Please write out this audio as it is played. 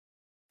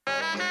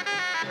You're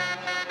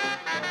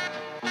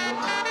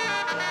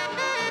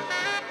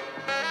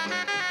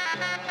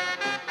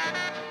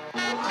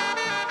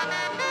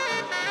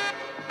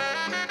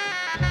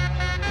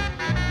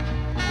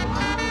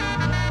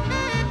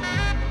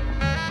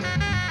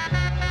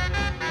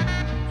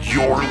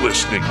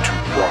listening to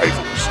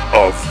Rivals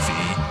of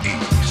the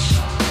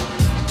East.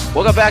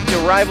 Welcome back to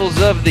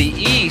Rivals of the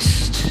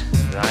East.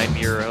 I'm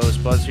your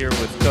host, Buzz, here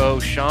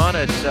with Sean.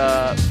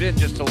 It's been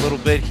just a little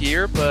bit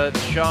here, but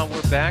Sean,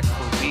 we're back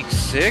for week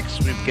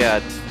 6. We've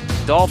got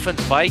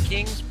Dolphins,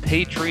 Vikings,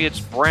 Patriots,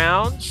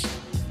 Browns.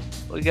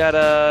 We got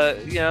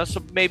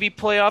some maybe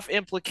playoff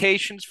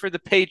implications for the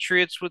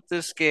Patriots with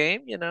this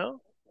game.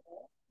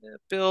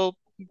 Bill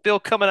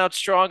coming out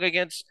strong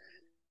against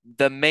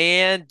the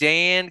man,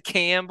 Dan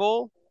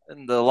Campbell,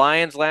 and the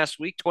Lions last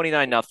week,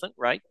 29-0,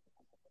 right?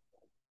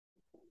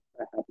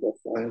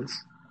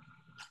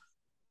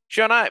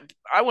 Sean, I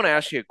want to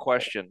ask you a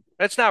question.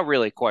 It's not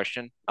really a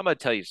question. I'm going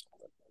to tell you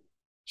something.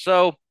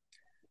 So,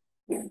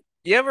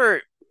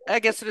 I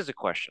guess it is a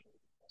question.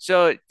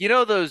 So,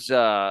 those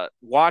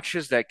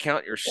watches that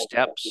count your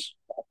steps?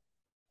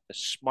 The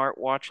smart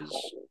watches?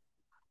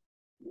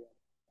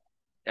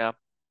 Yeah.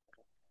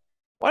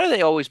 Why do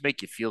they always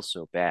make you feel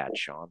so bad,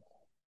 Sean?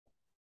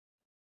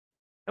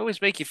 They always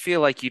make you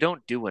feel like you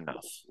don't do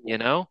enough,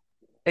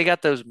 They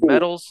got those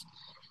medals.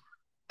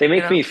 They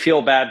make me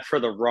feel bad for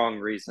the wrong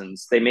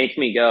reasons. They make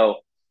me go,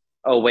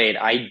 oh, wait,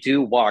 I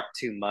do walk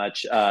too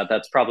much.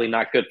 That's probably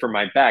not good for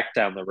my back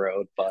down the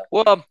road. But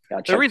the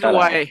reason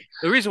why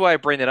I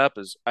bring it up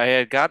is I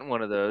had gotten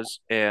one of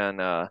those, and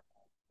not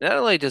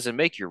only does it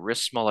make your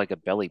wrist smell like a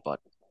belly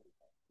button,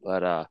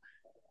 but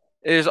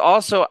it is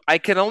also, I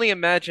can only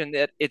imagine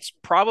that it's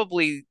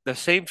probably the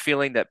same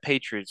feeling that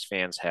Patriots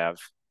fans have,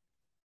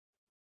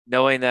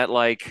 knowing that,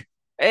 like,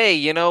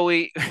 hey,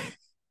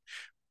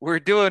 we're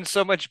doing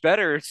so much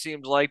better, it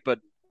seems like, but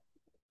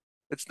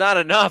it's not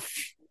enough.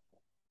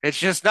 It's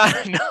just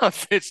not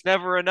enough. It's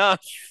never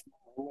enough.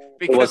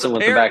 Because it wasn't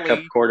with the backup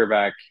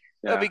quarterback.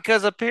 Yeah.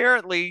 Because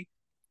apparently,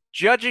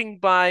 judging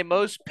by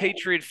most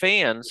Patriot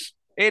fans,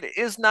 it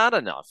is not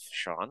enough,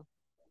 Sean.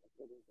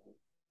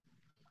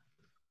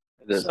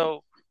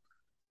 So,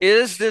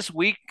 is this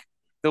week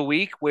the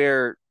week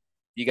where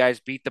you guys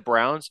beat the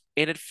Browns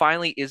and it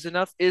finally is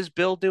enough? Is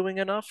Bill doing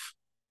enough?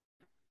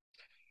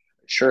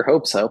 Sure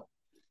hope so.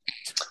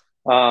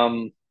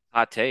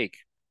 Hot take.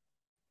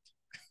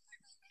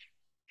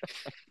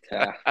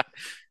 Yeah.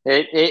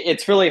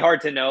 It's really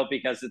hard to know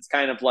because it's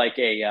kind of like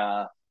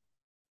a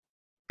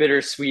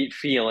bittersweet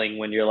feeling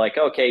when you're like,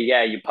 okay,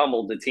 yeah, you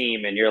pummeled the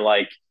team and you're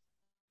like,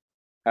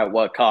 at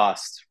what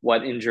cost?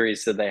 What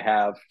injuries did they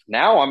have?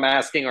 Now I'm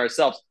asking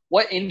ourselves,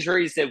 what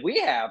injuries did we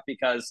have?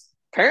 Because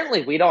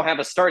apparently we don't have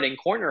a starting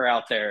corner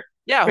out there.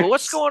 Yeah, well,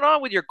 what's going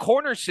on with your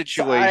corner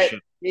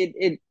situation?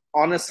 It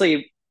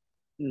honestly,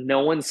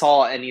 no one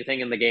saw anything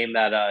in the game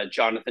that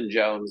Jonathan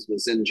Jones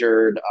was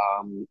injured.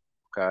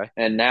 Okay.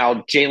 And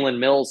now Jalen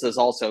Mills is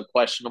also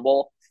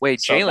questionable.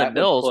 Wait, so Jalen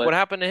Mills? What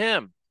happened to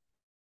him?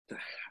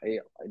 I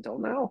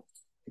don't know.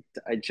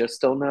 I just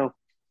don't know.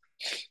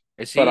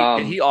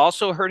 Did he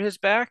also hurt his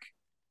back?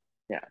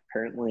 Yeah,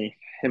 apparently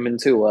him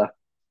and Tua.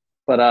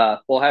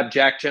 But we'll have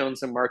Jack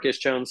Jones and Marcus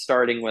Jones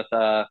starting with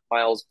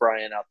Miles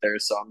Bryant out there,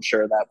 so I'm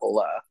sure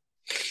that'll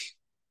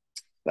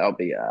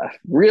be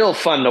real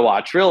fun to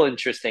watch, real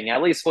interesting.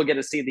 At least we'll get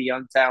to see the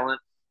young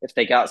talent if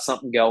they got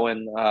something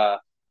going.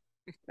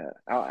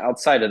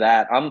 Outside of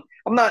that, I'm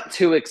not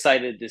too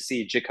excited to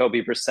see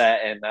Jacoby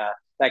Brissett and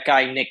that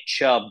guy Nick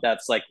Chubb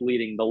that's like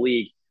leading the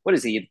league. What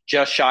is he,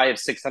 just shy of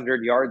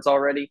 600 yards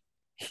already?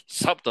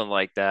 Something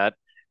like that.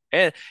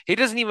 And he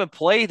doesn't even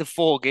play the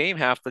full game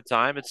half the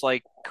time. It's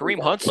like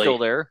Kareem Hunt's still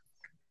there.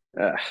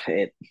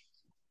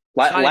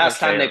 Last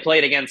time they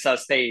played against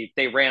us, they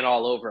ran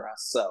all over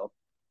us. So,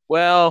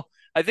 well,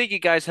 I think you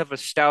guys have a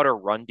stouter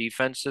run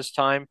defense this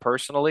time,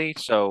 personally.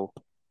 So,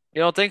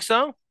 you don't think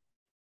so?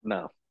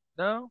 No.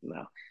 Compared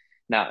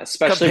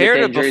Especially with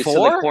the injuries to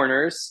the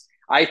corners.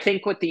 I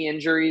think with the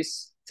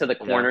injuries to the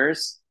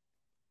corners,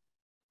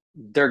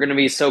 they're going to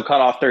be so cut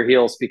off their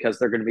heels because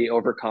they're going to be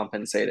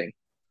overcompensating.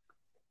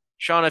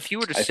 Sean, if you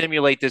were to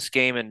simulate this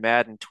game in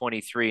Madden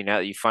 23, now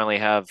that you finally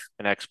have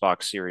an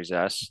Xbox Series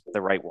S,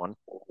 the right one,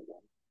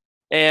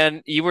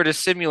 and you were to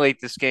simulate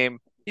this game,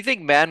 you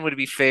think Madden would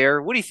be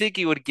fair? What do you think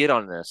you would get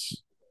on this? You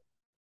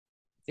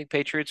think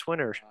Patriots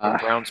win or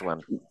Browns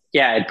win?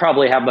 Yeah, I'd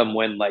probably have them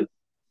win like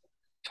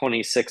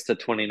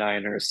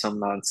 26-29 or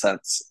some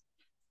nonsense.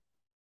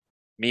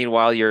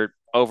 Meanwhile, you're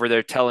over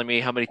there telling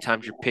me how many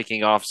times you're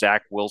picking off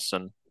Zach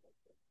Wilson.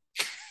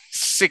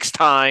 6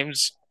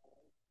 times.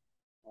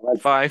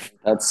 5.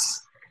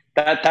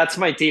 That's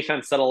my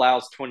defense that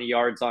allows 20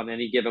 yards on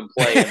any given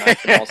play, and I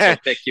can also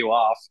pick you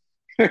off.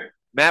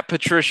 Matt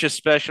Patricia's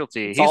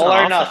specialty. He's all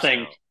or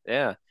nothing. Now.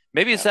 Yeah.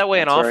 Maybe it's that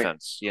way in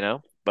offense,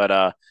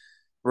 But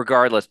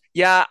regardless.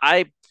 Yeah,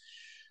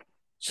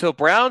 so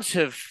Browns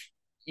have,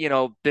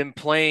 been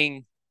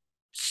playing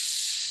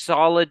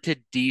solid to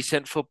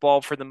decent football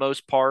for the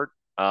most part.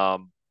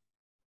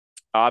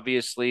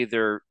 obviously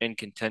they're in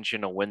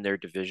contention to win their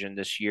division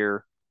this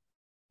year,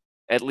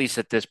 at least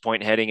at this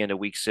point heading into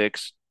week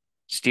 6.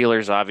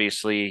 Steelers,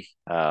 obviously,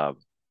 well,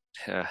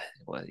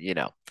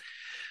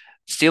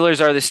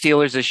 Steelers are the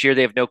Steelers this year.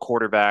 They have no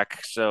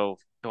quarterback, so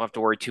don't have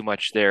to worry too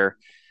much there.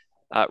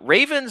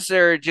 Ravens,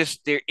 they're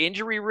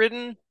injury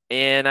ridden,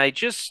 and I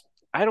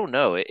don't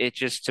know. It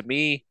just, to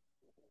me,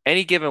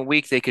 any given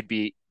week they could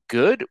be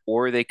good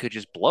or they could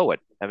just blow it.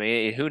 I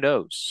mean, who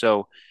knows?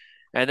 So,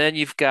 and then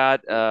you've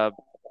got the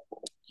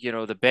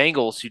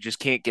Bengals, who just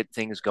can't get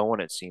things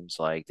going. It seems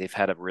like they've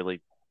had a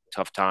really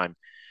tough time.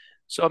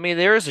 So I mean,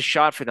 there is a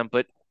shot for them,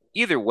 but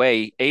either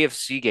way,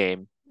 AFC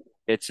game,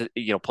 it's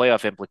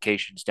playoff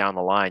implications down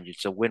the line.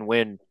 It's a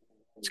win-win.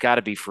 It's got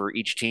to be for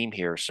each team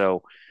here.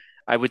 So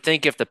I would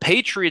think if the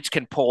Patriots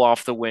can pull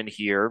off the win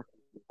here,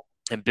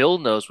 and Bill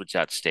knows what's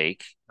at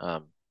stake.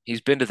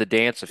 He's been to the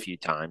dance a few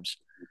times,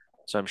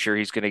 so I'm sure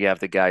he's going to have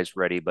the guys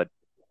ready. But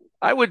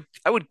I would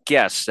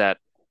guess that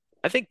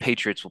I think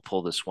Patriots will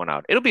pull this one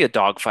out. It'll be a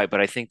dogfight, but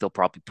I think they'll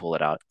probably pull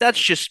it out. That's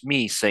just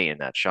me saying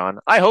that, Sean.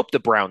 I hope the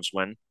Browns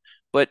win,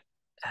 but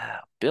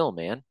Bill,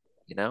 man,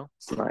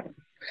 Right.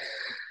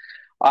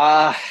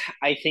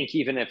 I think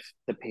even if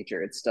the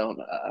Patriots don't,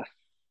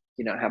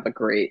 have a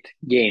great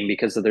game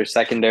because of their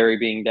secondary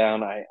being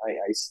down, I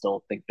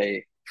still think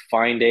they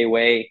find a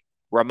way.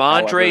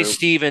 Ramondre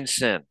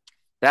Stevenson.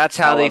 That's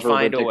how they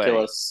find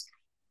ridiculous.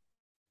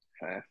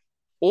 a way.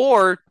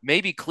 Or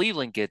maybe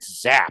Cleveland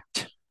gets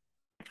zapped.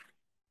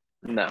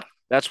 No.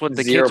 That's what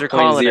the kids are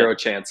calling 0.0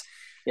 chance.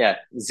 Yeah,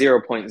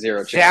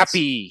 0.0 chance.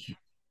 Zappy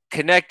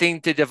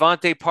connecting to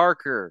Devontae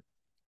Parker.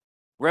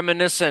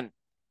 Reminiscent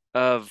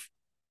of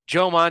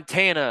Joe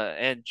Montana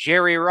and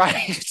Jerry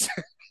Rice.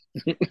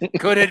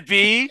 Could it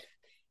be?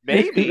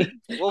 Maybe.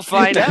 We'll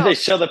find out. They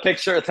show the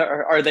picture.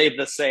 Are they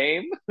the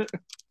same?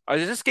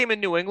 Is this game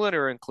in New England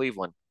or in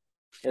Cleveland?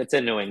 It's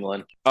in New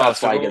England.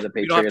 That's why I give the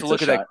Patriots you don't have to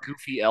look at shot. that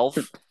goofy elf.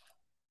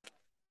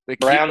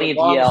 Brownie the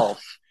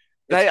elf.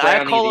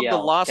 I call him the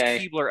Lost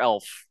Keebler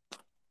elf.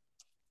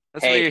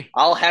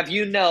 I'll have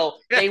you know,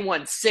 they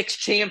won 6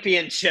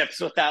 championships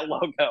with that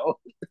logo.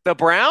 The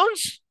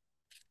Browns?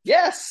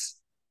 Yes.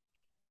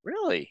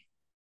 Really?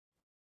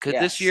 Could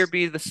this year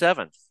be the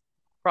 7th?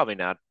 Probably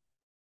not.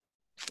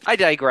 I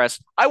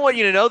digress. I want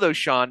you to know, though,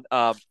 Sean,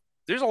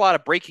 there's a lot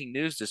of breaking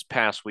news this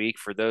past week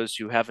for those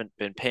who haven't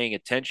been paying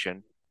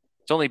attention.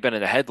 It's only been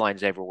in the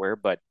headlines everywhere,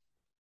 but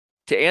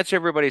to answer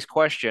everybody's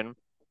question,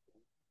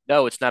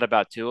 no, it's not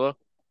about Tua.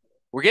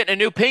 We're getting a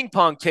new ping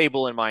pong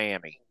table in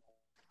Miami.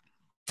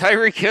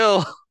 Tyreek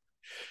Hill,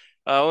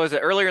 what was it?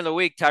 Earlier in the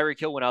week, Tyreek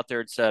Hill went out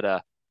there and said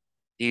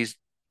he's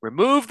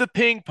removed the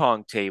ping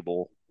pong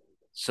table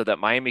so that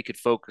Miami could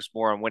focus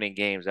more on winning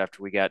games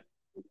after we got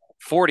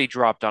 40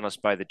 dropped on us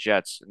by the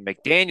Jets. And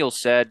McDaniel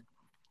said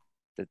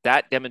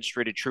that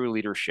demonstrated true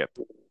leadership.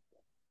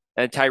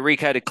 And Tyreek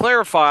had to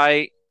clarify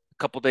a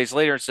couple days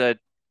later and said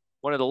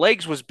one of the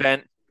legs was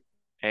bent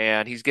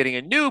and he's getting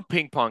a new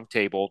ping pong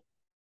table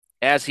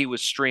as he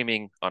was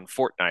streaming on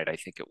Fortnite, I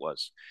think it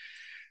was.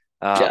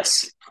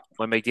 Yes.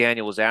 When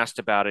McDaniel was asked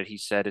about it, he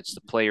said it's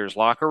the players'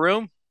 locker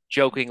room,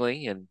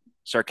 jokingly and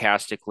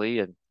sarcastically,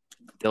 and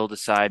they'll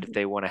decide if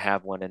they want to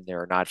have one in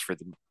there or not for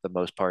the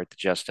most part, the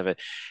gist of it.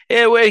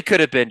 It could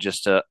have been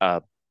just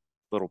a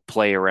little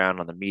play around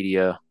on the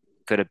media.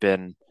 Could have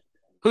been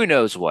who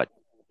knows what.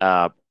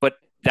 But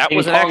that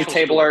was an actual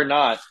table story. Or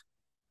not.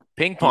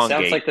 Ping pong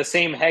sounds gate. Like the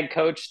same head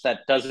coach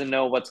that doesn't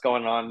know what's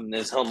going on in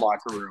his own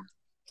locker room.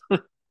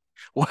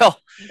 Well,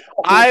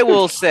 I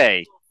will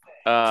say,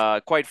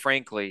 quite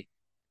frankly,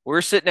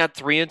 we're sitting at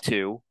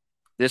 3-2.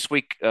 This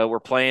week, we're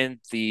playing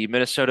the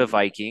Minnesota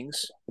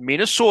Vikings,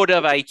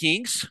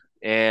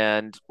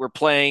 and we're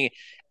playing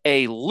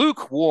a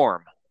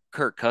lukewarm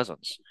Kirk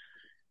Cousins,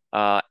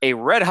 a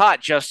red-hot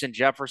Justin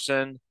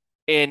Jefferson,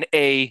 and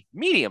a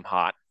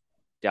medium-hot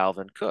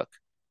Dalvin Cook.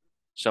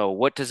 So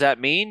what does that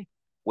mean?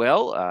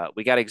 Well,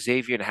 we got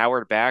Xavier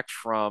Howard back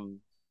from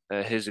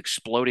his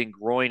exploding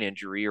groin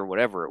injury or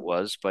whatever it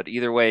was. But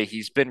either way,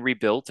 he's been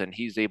rebuilt, and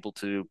he's able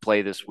to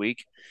play this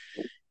week.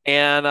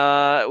 And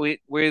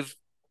we've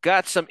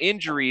got some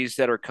injuries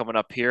that are coming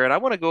up here, and I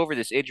want to go over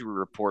this injury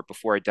report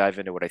before I dive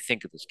into what I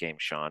think of this game,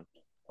 Sean.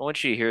 I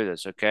want you to hear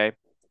this, okay?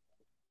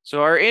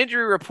 So our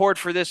injury report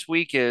for this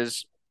week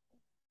is,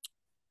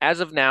 as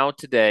of now,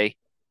 today,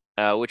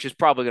 which is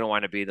probably going to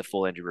wind up being the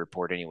full injury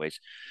report anyways.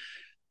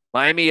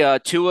 Miami,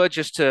 Tua,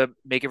 just to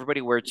make everybody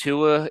aware,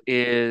 Tua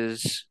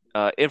is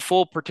in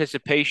full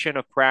participation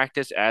of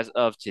practice as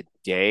of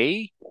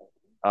today,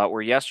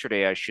 or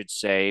yesterday, I should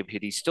say.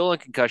 But he's still in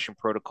concussion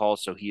protocol,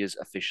 so he is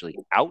officially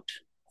out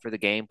for the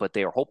game, but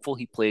they are hopeful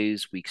he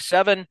plays week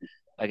 7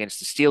 against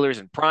the Steelers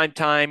in prime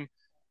time.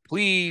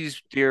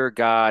 Please, dear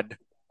God,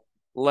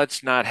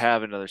 let's not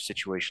have another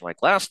situation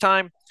like last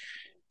time.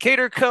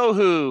 Kader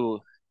Cowhu,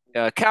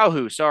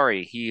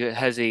 he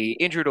has a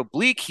injured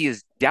oblique. He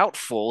is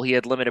doubtful. He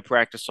had limited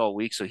practice all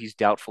week, so he's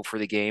doubtful for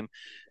the game.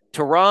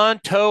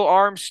 Toronto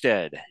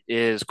Armstead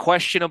is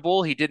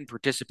questionable. He didn't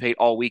participate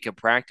all week in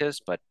practice,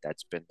 but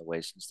that's been the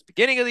way since the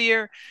beginning of the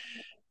year.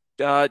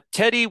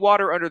 Teddy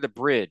Water under the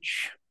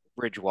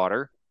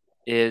Bridgewater,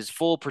 is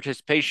full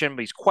participation,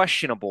 but he's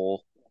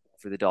questionable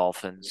for the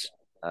Dolphins.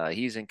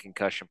 He's in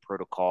concussion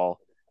protocol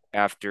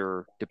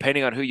after,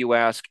 depending on who you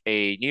ask,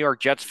 a New York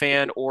Jets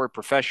fan or a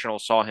professional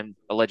saw him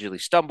allegedly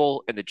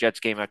stumble in the Jets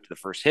game after the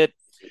first hit.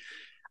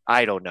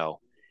 I don't know.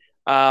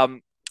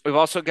 We've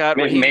also got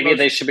maybe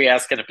they should be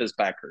asking if his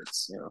back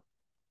hurts.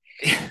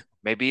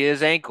 Maybe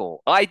his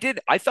ankle. I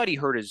thought he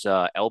hurt his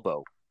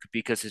elbow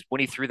because when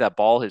he threw that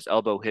ball, his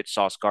elbow hit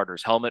Sauce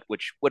Gardner's helmet,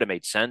 which would have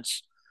made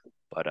sense.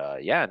 But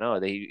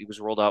he was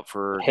rolled out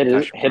for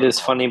hit his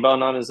funny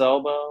bone on his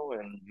elbow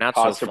and not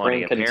so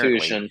funny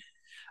contusion.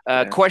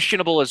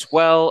 Questionable as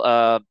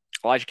well.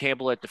 Elijah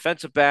Campbell at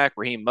defensive back,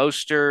 Raheem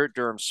Mostert,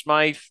 Durham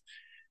Smythe,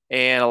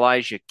 and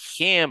Elijah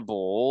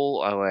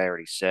Campbell. Oh, I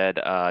already said.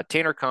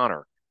 Tanner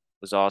Connor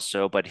was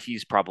also, but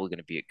he's probably going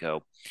to be a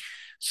go.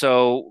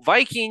 So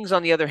Vikings,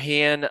 on the other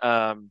hand,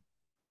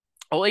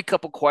 only a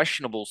couple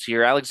questionables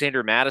here.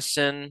 Alexander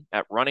Mattison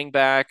at running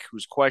back,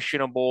 who's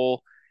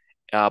questionable,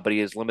 but he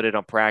is limited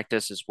on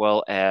practice, as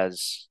well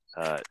as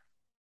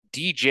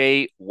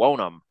DJ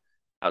Wonham,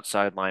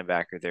 outside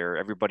linebacker there.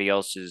 Everybody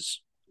else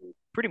is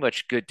pretty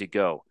much good to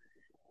go.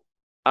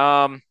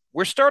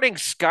 We're starting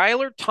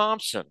Skylar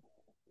Thompson,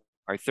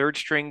 our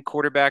third-string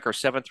quarterback, our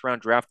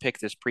seventh-round draft pick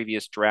this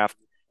previous draft.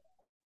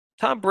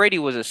 Tom Brady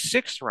was a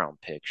sixth-round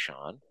pick,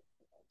 Sean.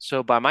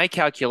 So by my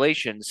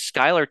calculations,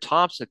 Skylar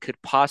Thompson could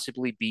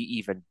possibly be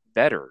even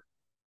better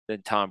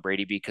than Tom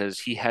Brady because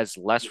he has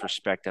less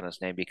respect on his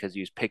name because he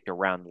was picked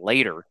around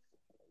later.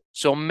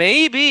 So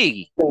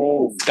maybe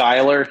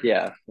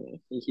Skylar,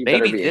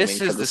 maybe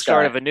this is the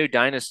start of a new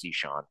dynasty,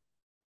 Sean.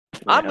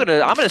 Yeah. I'm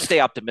gonna stay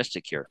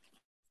optimistic here.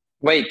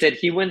 Wait, did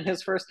he win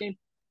his first game?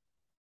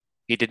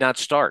 He did not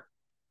start.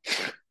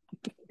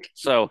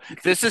 So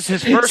this is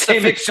his first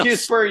Same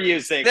excuse for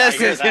using.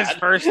 This is his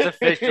first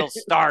official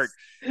start.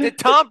 Did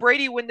Tom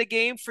Brady win the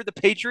game for the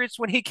Patriots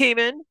when he came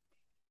in?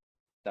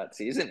 That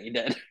season he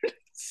did.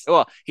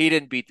 Well, he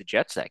didn't beat the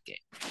Jets that game.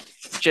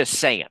 Just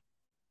saying.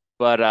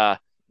 But so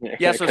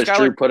Skylar,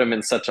 Drew put him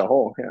in such a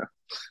hole.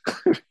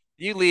 Yeah.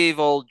 You leave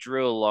old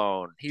Drew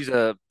alone. He's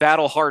a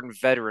battle-hardened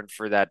veteran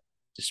for that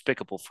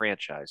despicable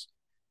franchise.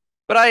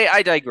 But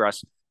I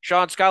digress.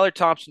 Sean, Skylar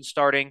Thompson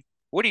starting.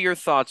 What are your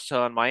thoughts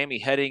on Miami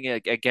heading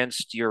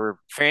against your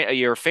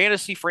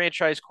fantasy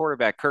franchise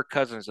quarterback, Kirk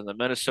Cousins, and the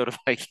Minnesota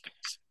Vikings?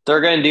 They're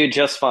going to do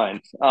just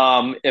fine.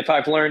 If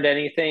I've learned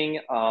anything,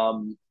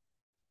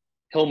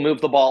 he'll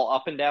move the ball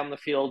up and down the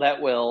field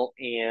at will,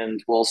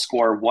 and will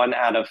score 1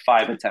 out of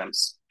 5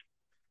 attempts.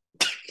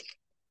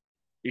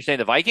 You're saying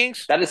the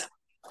Vikings?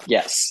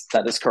 Yes,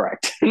 that is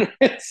correct.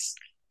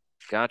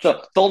 Gotcha.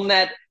 So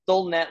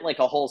they'll net like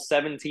a whole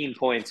 17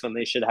 points when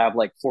they should have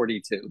like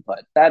 42.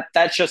 But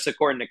that's just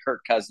according to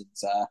Kirk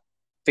Cousins'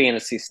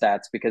 fantasy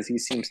stats, because he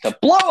seems to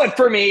blow it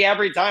for me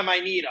every time I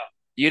need him.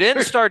 You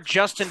didn't start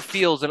Justin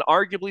Fields in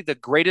arguably the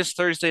greatest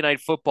Thursday night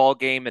football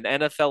game in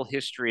NFL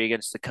history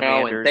against the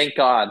Commanders.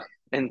 Oh,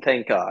 and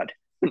thank God.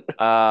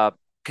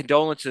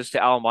 Condolences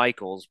to Al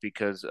Michaels,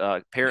 because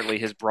apparently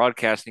his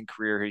broadcasting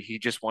career, he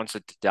just wants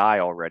it to die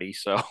already.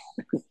 So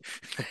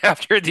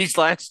after these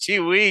last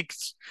 2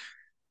 weeks,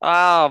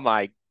 oh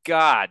my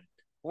God,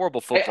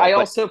 horrible football. I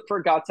also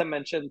forgot to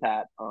mention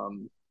that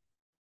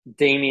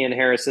Damian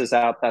Harris is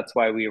out. That's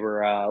why we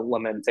were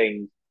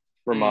lamenting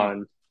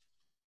Ramon.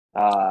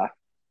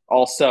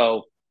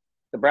 Also,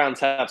 the Browns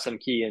have some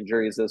key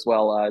injuries as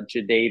well.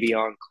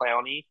 Jadeveon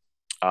Clowney,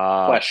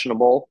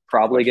 questionable,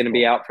 probably going to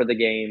be out for the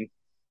game.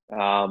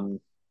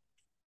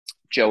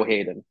 Joe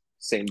Hayden,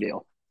 same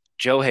deal.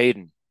 Joe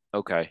Hayden,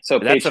 okay. So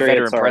that's a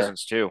veteran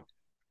presence too.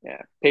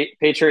 Yeah,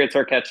 Patriots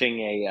are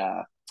catching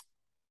a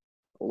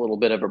little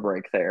bit of a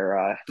break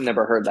there.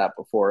 Never heard that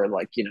before.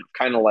 Like,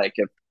 kind of like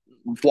if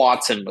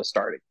Watson was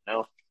starting.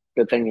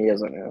 Good thing he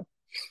isn't.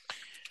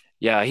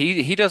 Yeah,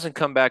 he doesn't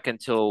come back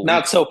until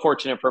not so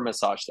fortunate for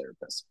massage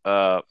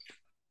therapists.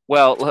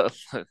 Well,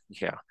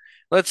 yeah.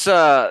 Let's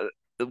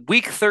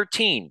week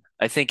 13,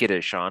 I think it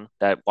is, Sean,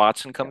 that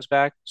Watson comes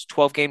back. It's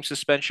 12-game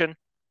suspension.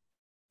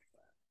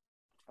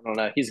 I don't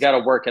know. He's got to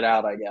work it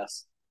out, I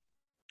guess.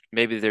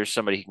 Maybe there's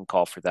somebody he can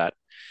call for that.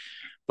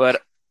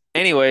 But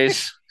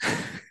anyways,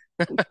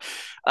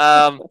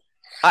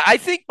 I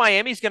think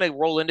Miami's going to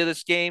roll into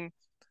this game.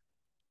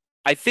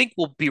 I think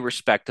we'll be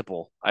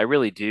respectable. I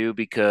really do,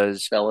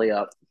 because belly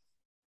up.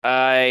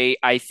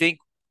 I think,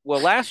 well,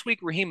 last week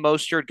Raheem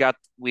Mostert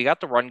we got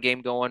the run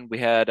game going. We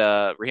had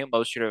Raheem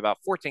Mostert about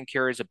 14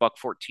 carries,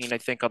 $114, I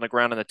think, on the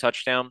ground, and the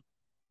touchdown.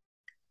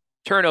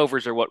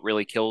 Turnovers are what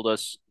really killed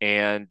us,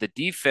 and the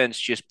defense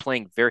just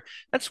playing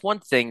that's one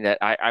thing that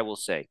I will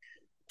say.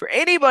 For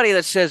anybody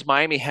that says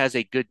Miami has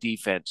a good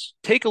defense,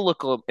 take a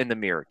look in the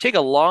mirror. Take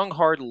a long,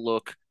 hard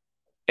look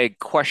and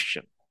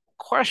question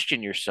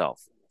yourself.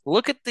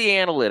 Look at the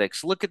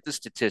analytics. Look at the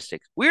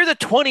statistics. We're the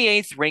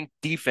 28th ranked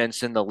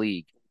defense in the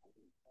league.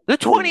 The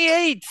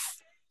 28th.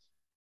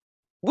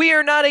 We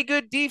are not a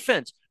good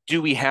defense.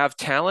 Do we have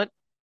talent?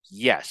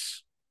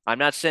 Yes. I'm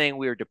not saying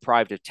we are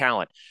deprived of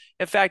talent.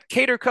 In fact,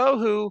 Kader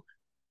Kohou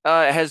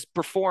has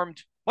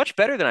performed much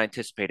better than I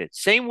anticipated.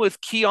 Same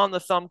with Key on the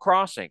thumb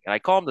crossing. And I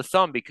call him the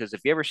thumb because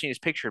if you ever seen his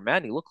picture of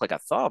Madden, he looked like a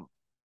thumb.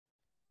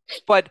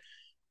 But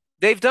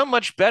they've done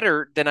much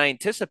better than I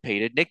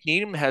anticipated. Nick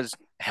Needham has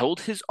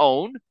held his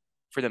own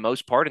for the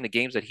most part in the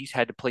games that he's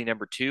had to play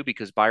number two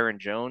because Byron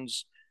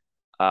Jones,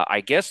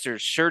 I guess they're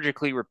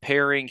surgically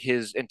repairing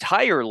his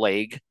entire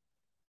leg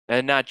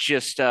and not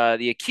just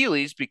the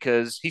Achilles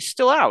because he's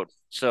still out.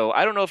 So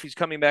I don't know if he's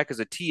coming back as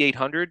a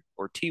T800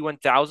 or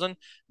T1000.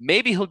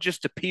 Maybe he'll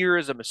just appear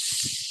as a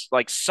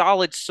like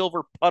solid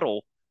silver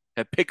puddle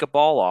and pick a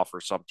ball off or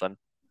something.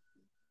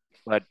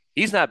 But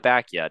he's not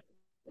back yet.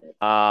 It's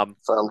a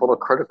little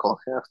critical,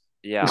 yeah.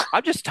 Yeah,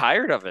 I'm just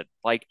tired of it.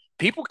 Like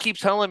people keep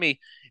telling me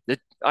that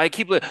I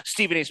keep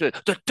Stephen A. Smith,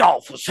 the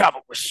Dolphins have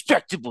a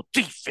respectable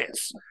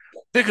defense.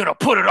 They're gonna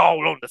put it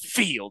all on the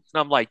field.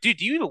 And I'm like, dude,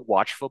 do you even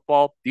watch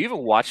football? Do you even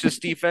watch this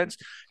defense?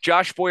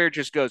 Josh Boyer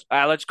just goes,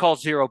 let's call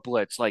zero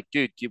blitz. Like,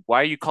 dude,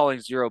 why are you calling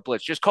zero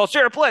blitz? Just call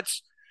zero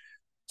blitz.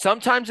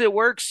 Sometimes it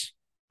works.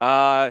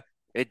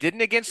 It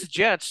didn't against the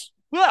Jets.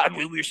 Well, I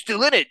mean, we were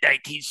still in it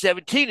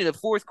 19-17 in the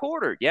fourth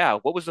quarter. Yeah,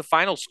 what was the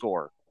final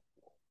score?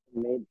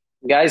 You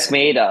guys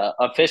made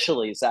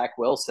officially Zach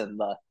Wilson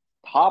the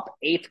top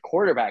 8th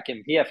quarterback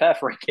in PFF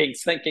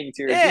rankings, thinking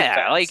to your defense.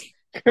 Like,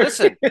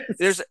 listen,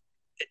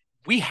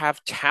 we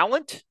have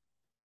talent.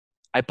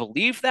 I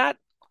believe that.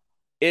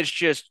 It's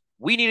just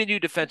we need a new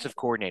defensive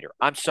coordinator.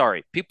 I'm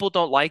sorry. People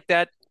don't like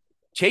that.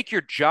 Take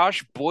your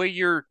Josh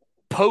Boyer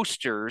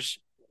posters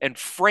and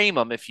frame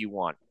them if you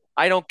want.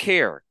 I don't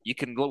care. You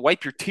can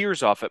wipe your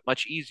tears off it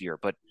much easier.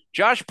 But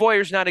Josh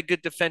Boyer's not a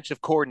good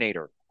defensive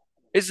coordinator.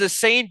 It's the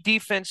same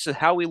defense as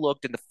how we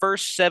looked in the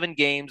first 7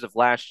 games of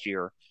last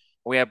year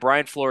when we had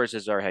Brian Flores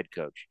as our head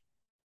coach.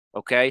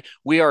 Okay?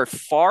 We are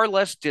far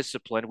less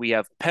disciplined. We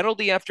have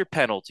penalty after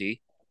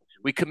penalty.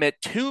 We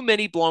commit too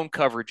many blown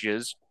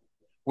coverages.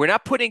 We're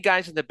not putting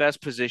guys in the best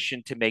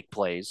position to make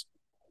plays.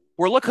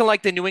 We're looking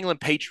like the New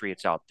England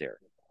Patriots out there.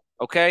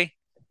 Okay?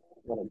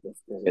 What a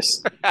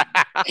disgrace.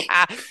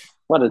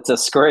 What a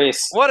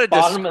disgrace. What a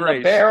Bottom disgrace.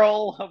 of the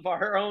barrel of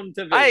our own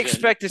division. I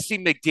expect to see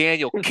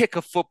McDaniel kick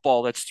a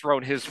football that's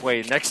thrown his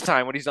way next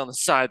time when he's on the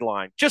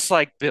sideline. Just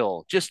like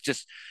Bill. Just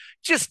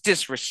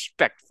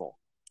disrespectful.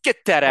 Get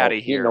that out of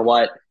here. You know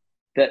what?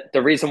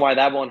 The reason why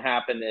that won't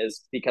happen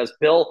is because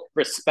Bill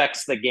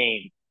respects the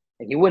game.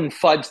 And you wouldn't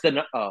fudge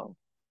the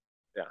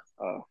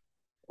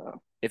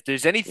If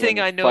there's anything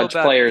I know fudge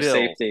about player Bill,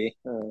 safety.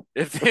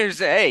 if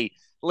there's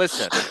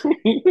listen,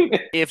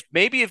 if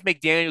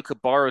McDaniel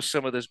could borrow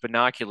some of those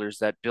binoculars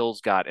that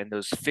Bill's got and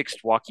those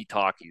fixed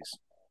walkie-talkies,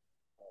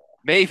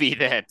 maybe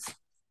then.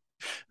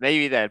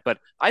 But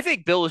I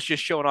think Bill was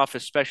just showing off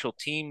his special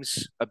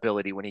teams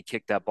ability when he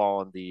kicked that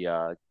ball in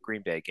the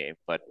Green Bay game.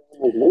 But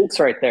it's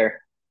right there.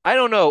 I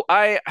don't know.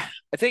 I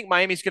think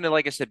Miami's going to,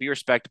 like I said, be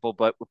respectable,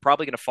 but we're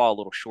probably going to fall a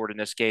little short in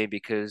this game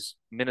because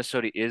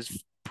Minnesota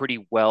is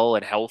pretty well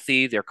and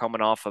healthy. They're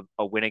coming off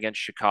a win against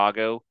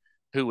Chicago.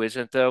 Who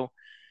isn't, though?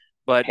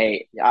 But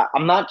hey,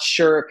 I'm not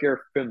sure if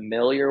you're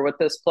familiar with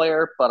this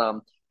player,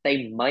 but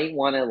they might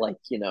want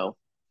to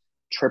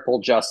triple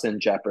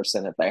Justin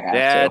Jefferson if they have to.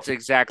 That's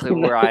exactly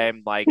where I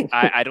am. Like,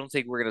 I don't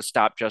think we're going to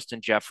stop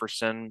Justin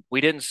Jefferson. We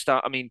didn't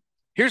stop. I mean,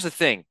 here's the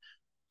thing.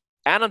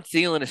 Adam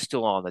Thielen is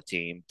still on the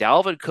team.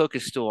 Dalvin Cook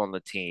is still on the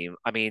team.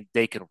 I mean,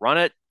 they can run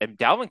it, and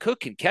Dalvin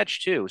Cook can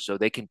catch too. So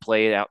they can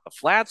play it out the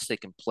flats. They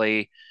can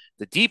play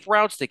the deep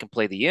routes. They can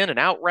play the in and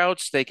out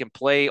routes. They can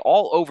play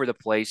all over the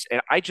place.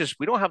 And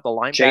we don't have the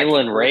linebacking.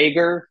 Jalen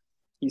Reagor,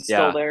 he's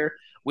still there.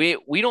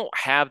 We don't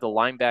have the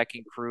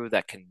linebacking crew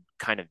that can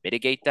kind of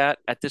mitigate that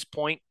at this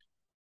point.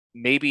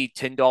 Maybe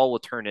Tyndall will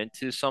turn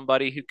into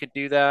somebody who could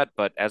do that,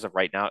 but as of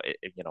right now,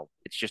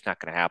 it's just not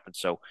going to happen.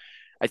 So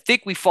I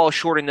think we fall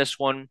short in this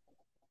one.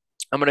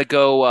 I'm going to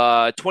go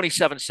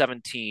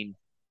 27-17.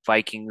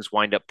 Vikings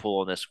wind up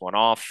pulling this one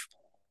off.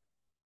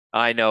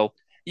 I know.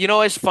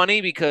 It's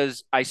funny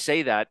because I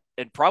say that,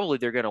 and probably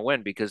they're going to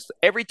win because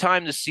every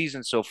time this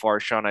season so far,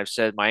 Sean, I've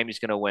said Miami's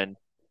going to win,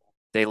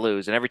 they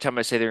lose. And every time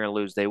I say they're going to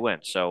lose, they win.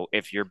 So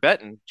if you're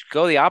betting,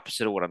 go the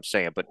opposite of what I'm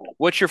saying. But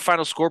what's your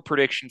final score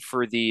prediction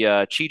for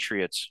the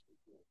Cheatriots?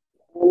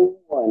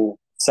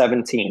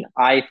 17.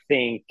 I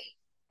think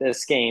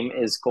this game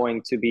is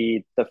going to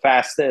be the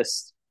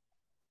fastest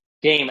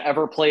game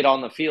ever played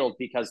on the field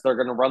because they're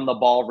going to run the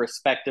ball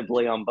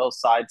respectively on both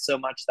sides so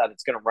much that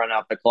it's going to run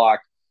out the clock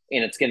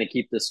and it's going to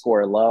keep the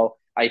score low.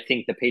 I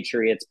think the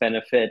Patriots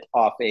benefit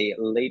off a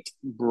late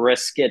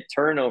brisket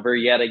turnover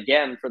yet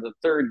again for the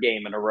 3rd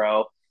game in a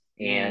row,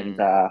 and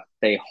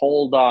they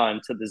hold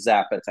on to the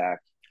Zap attack.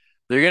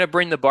 They're going to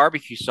bring the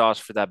barbecue sauce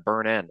for that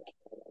burnt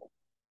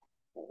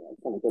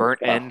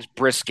end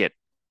brisket.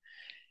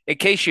 In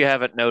case you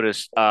haven't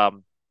noticed,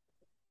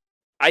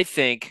 I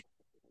think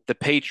the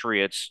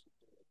Patriots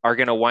are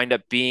going to wind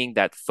up being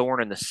that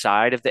thorn in the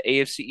side of the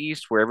AFC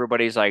East where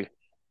everybody's like,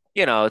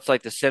 it's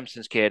like the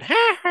Simpsons kid,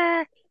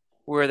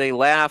 where they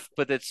laugh,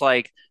 but it's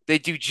like they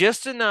do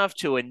just enough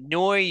to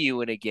annoy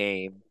you in a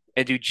game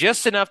and do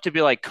just enough to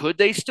be like, could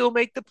they still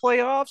make the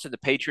playoffs? And the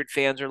Patriot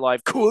fans are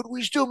like, could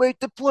we still make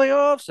the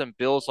playoffs? And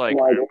Bill's like,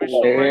 could we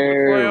still make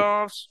the No.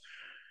 playoffs?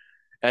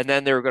 And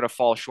then they were going to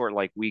fall short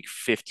like week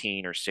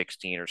 15 or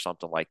 16 or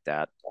something like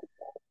that.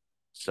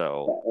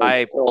 So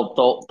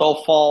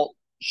They'll fall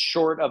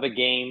short of a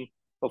game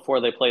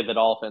before they play the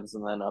Dolphins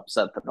and then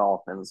upset the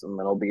Dolphins, and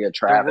it'll be a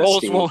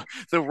travesty.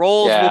 The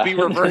roles will be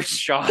reversed,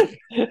 Sean.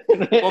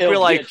 We'll be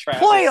like,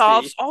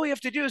 playoffs, all we have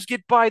to do is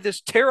get by this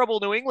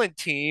terrible New England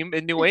team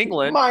in New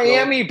England.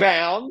 Miami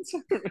bound.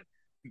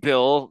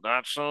 Bill,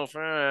 not so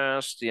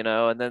fast,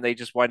 and then they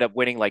just wind up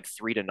winning like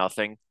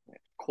 3-0.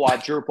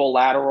 Quadruple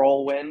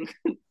lateral win.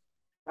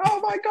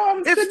 Oh my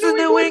God! It's the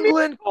New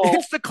England.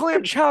 It's the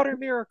clam chowder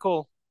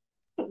miracle.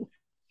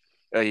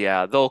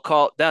 Yeah, they'll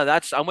call.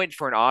 I'm waiting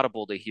for an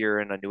audible to hear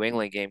in a New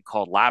England game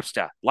called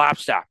Lobster.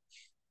 Lobster.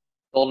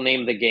 They'll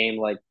name the game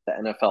like the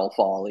NFL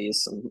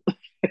Follies.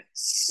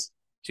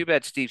 Too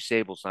bad Steve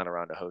Sable's not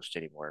around to host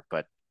anymore,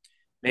 but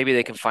maybe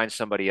they can find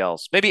somebody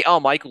else. Maybe Al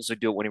Michaels will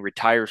do it when he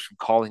retires from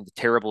calling the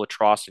terrible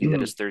atrocity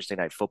that is Thursday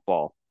Night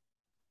Football.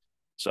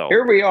 So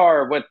here we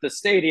are with the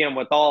stadium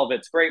with all of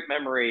its great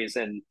memories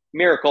and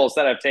miracles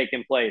that have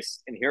taken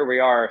place. And here we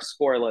are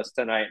scoreless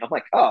tonight. And I'm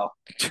like, oh.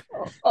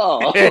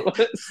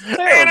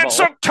 And it's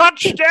a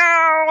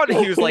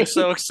touchdown. He was like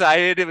so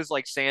excited. It was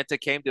like Santa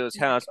came to his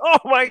house. Oh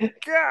my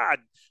God.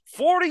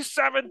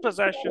 47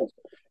 possessions.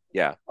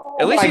 Yeah.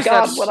 At least my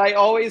God, what I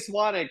always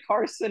wanted,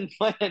 Carson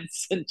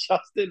Wentz and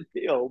Justin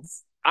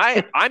Fields.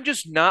 I'm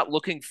just not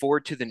looking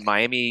forward to the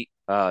Miami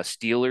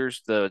Steelers,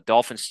 the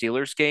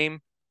Dolphins-Steelers game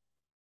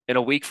in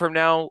a week from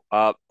now,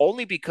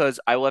 only because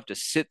I will have to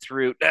sit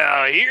through.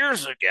 Now,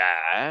 here's a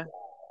guy.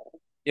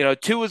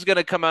 Tua's going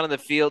to come out on the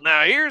field.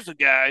 Now, here's a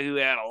guy who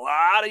had a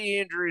lot of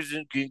injuries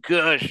and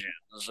concussions,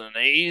 and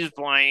he's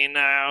playing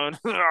now.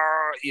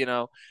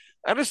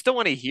 I just don't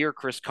want to hear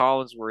Chris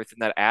Collinsworth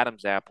and that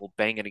Adam's apple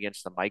banging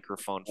against the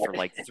microphone for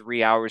like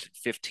 3 hours and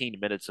 15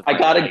 minutes of I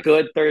got a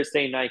good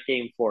Thursday night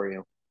game for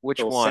you.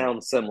 Which one?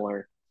 Sounds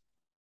similar.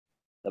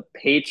 The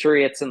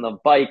Patriots and the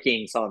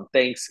Vikings on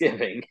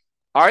Thanksgiving.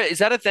 All right, is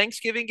that a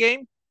Thanksgiving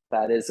game?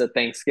 That is a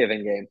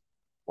Thanksgiving game.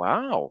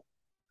 Wow.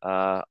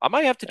 I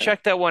might have to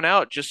check that one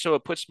out just so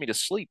it puts me to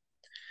sleep.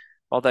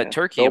 All that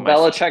turkey. Bill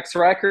Belichick's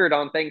record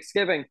on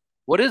Thanksgiving.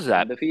 What is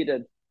that?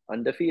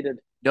 Undefeated.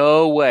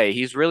 No way.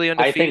 He's really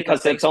undefeated. I think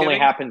because it's only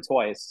happened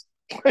twice.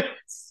 Oh,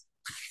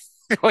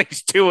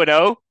 he's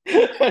 2-0?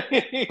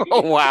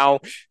 Oh, wow.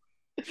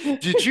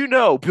 Did you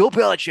know Bill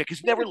Belichick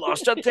has never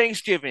lost on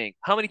Thanksgiving?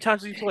 How many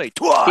times has he played?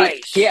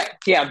 Twice. He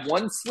had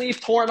one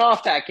sleeve torn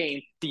off that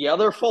game. The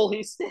other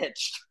fully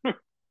stitched.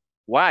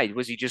 Why?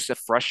 Was he just a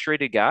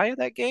frustrated guy in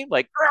that game?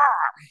 Like,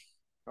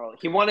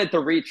 he wanted to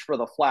reach for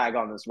the flag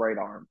on his right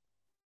arm.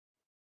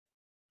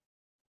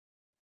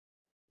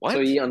 What? So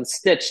he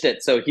unstitched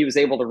it so he was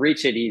able to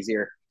reach it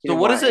easier. So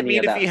what does it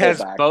mean if he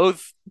has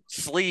both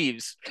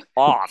sleeves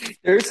off?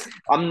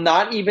 I'm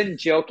not even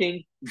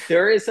joking.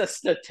 There is a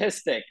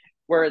statistic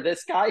where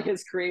this guy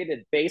has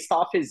created based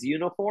off his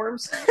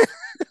uniforms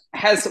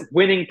has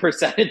winning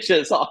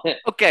percentages on it.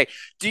 Okay.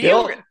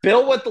 Bill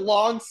with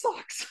long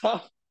socks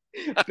up,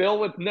 Bill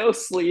with no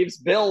sleeves,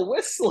 Bill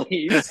with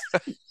sleeves.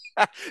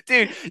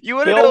 Dude, you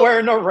want to know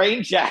wearing a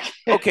rain jacket.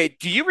 Okay,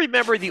 do you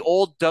remember the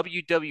old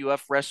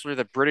WWF wrestler,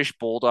 the British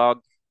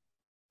Bulldog?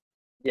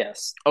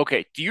 Yes.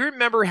 Okay, do you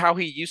remember how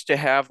he used to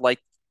have like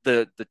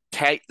the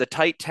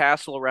tight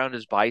tassel around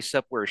his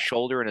bicep where his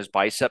shoulder and his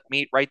bicep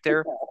meet right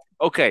there?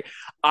 Okay,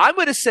 I'm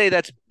going to say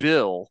that's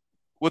Bill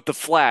with the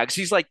flags.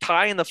 He's like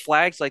tying the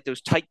flags like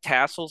those tight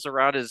tassels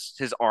around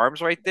his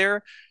arms right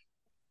there,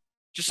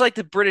 just like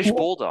the British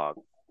Bulldog.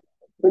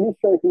 Pretty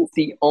sure he's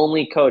the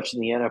only coach in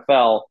the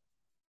NFL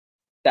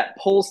that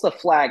pulls the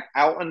flag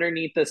out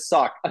underneath his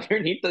sock,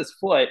 underneath his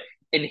foot,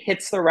 and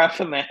hits the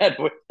ref in the head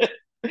with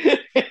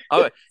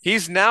it.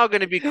 He's now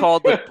going to be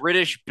called the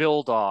British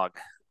Bulldog.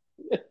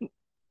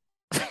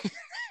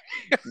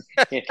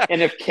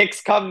 And if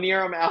kicks come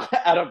near him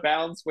out of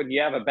bounds when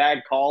you have a bad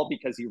call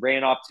because he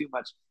ran off too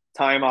much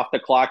time off the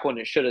clock when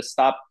it should have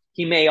stopped,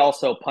 he may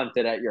also punt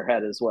it at your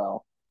head as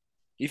well.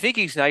 You think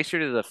he's nicer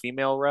to the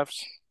female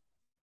refs?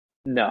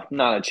 No,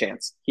 not a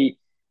chance.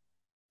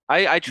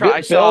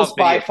 Bill's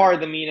by far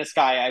the meanest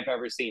guy I've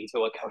ever seen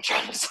to a coach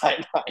on the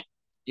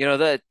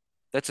sideline.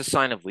 That's a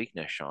sign of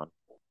weakness, Sean.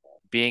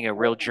 Being a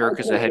real jerk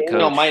as a head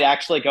coach. Might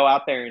actually go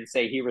out there and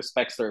say he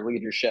respects their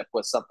leadership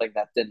was something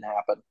that didn't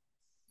happen.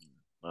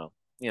 Well,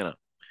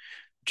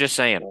 just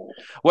saying.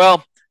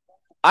 Well,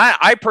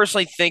 I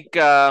personally think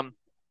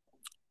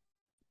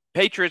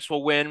Patriots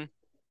will win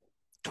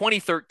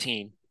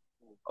 2013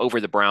 over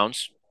the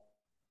Browns.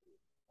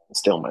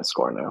 Still my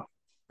score now.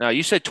 No,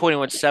 you said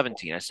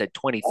 21-17. I said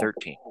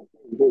 2013.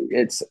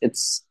 It's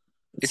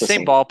the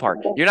same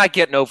ballpark. You're not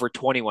getting over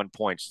 21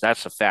 points.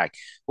 That's a fact.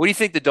 What do you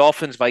think the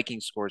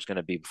Dolphins-Vikings score is going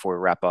to be before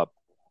we wrap up?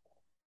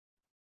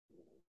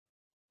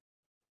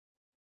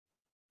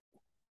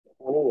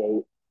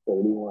 28-31.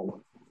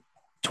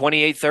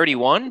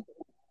 28-31?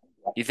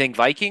 You think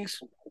Vikings?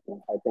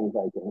 I think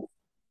Vikings.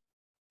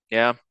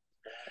 Yeah.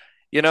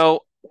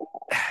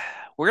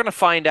 we're going to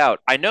find out.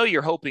 I know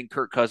you're hoping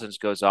Kirk Cousins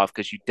goes off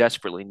because you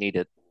desperately need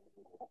it.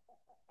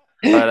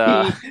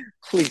 But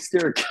please,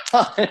 dear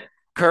God.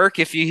 Kirk,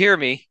 if you hear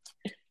me,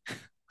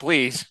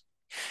 please.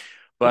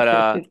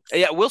 But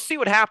yeah, we'll see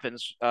what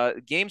happens.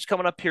 Game's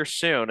coming up here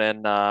soon,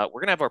 and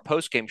we're gonna have our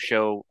post-game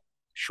show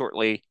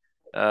shortly,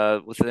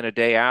 within a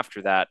day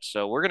after that.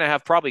 So we're gonna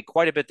have probably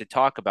quite a bit to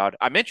talk about.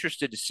 I'm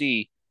interested to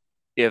see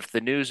if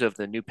the news of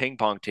the new ping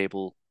pong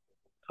table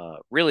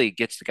really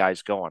gets the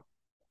guys going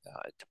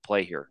to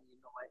play here.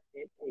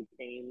 It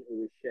came, it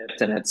was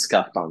shipped, and it's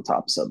scuffed on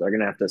top, so they're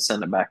gonna have to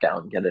send it back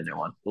out and get a new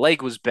one.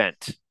 Leg was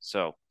bent,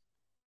 so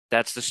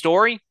that's the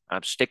story.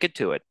 I'm sticking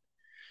to it.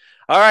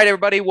 All right,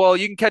 everybody. Well,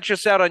 you can catch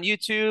us out on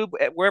YouTube,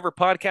 wherever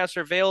podcasts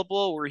are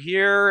available. We're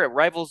here at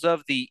Rivals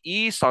of the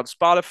East on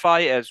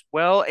Spotify as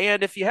well.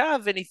 And if you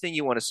have anything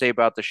you want to say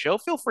about the show,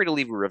 feel free to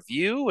leave a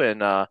review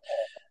and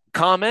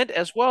comment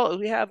as well.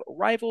 We have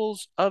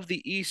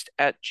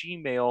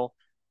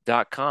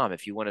rivalsoftheeast@gmail.com.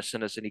 If you want to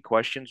send us any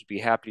questions, we'd be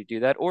happy to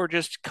do that, or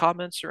just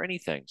comments or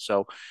anything.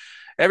 So,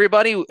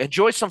 everybody,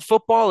 enjoy some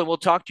football, and we'll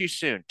talk to you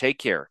soon. Take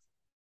care.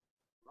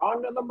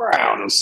 On to the Browns.